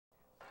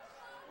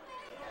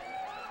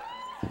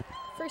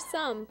For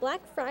some,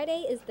 Black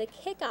Friday is the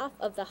kickoff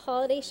of the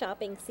holiday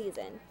shopping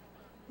season.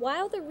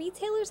 While the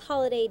retailer's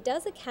holiday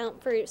does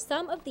account for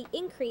some of the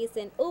increase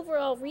in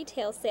overall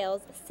retail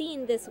sales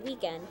seen this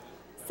weekend,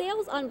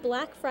 sales on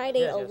Black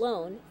Friday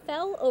alone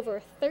fell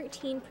over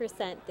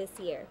 13% this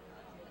year.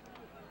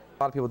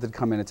 A lot of people did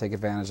come in to take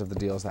advantage of the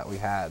deals that we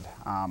had.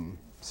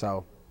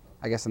 So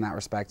I guess in that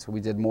respect,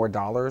 we did more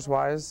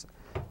dollars-wise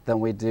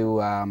than we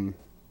do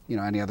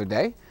any other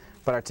day,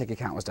 but our ticket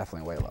count was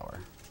definitely way lower.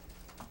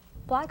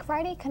 Black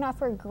Friday can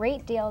offer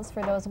great deals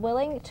for those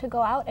willing to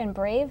go out and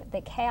brave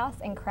the chaos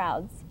and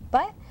crowds.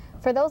 But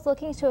for those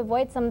looking to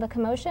avoid some of the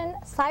commotion,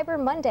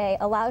 Cyber Monday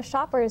allows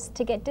shoppers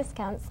to get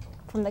discounts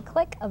from the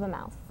click of a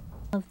mouse.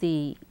 Of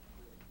the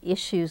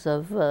issues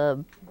of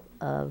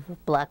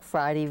Black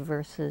Friday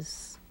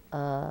versus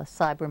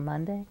Cyber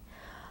Monday,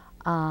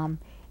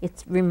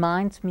 it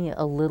reminds me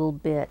a little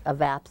bit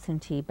of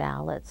absentee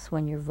ballots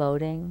when you're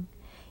voting.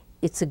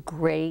 It's a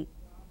great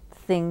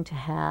thing to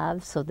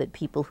have so that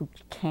people who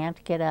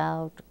can't get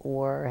out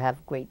or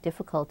have great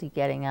difficulty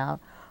getting out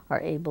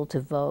are able to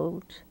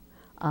vote.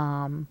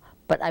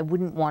 But I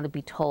wouldn't want to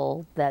be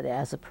told that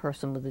as a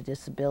person with a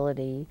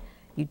disability,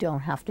 you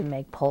don't have to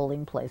make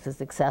polling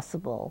places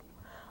accessible.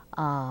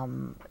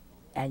 And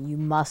you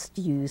must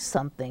use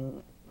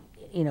something,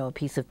 a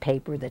piece of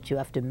paper that you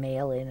have to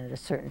mail in at a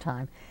certain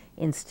time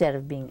instead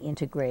of being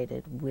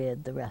integrated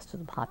with the rest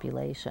of the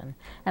population.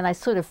 And I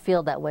sort of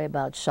feel that way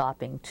about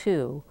shopping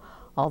too,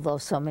 although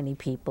so many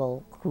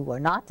people who are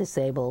not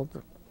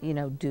disabled,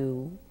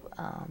 do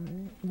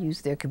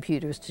use their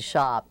computers to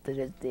shop,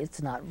 that it's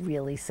not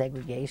really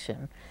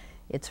segregation.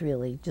 It's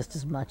really just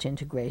as much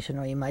integration,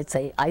 or you might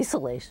say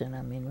isolation.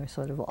 I mean, we're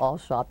sort of all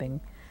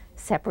shopping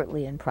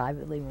separately and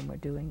privately when we're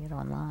doing it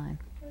online.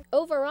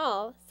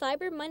 Overall,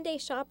 Cyber Monday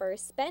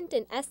shoppers spent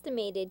an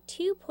estimated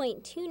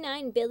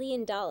 $2.29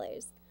 billion,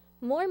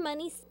 more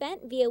money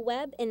spent via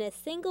web in a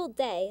single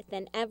day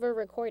than ever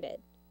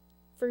recorded.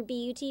 For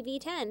BUTV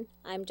 10,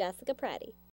 I'm Jessica Pratti.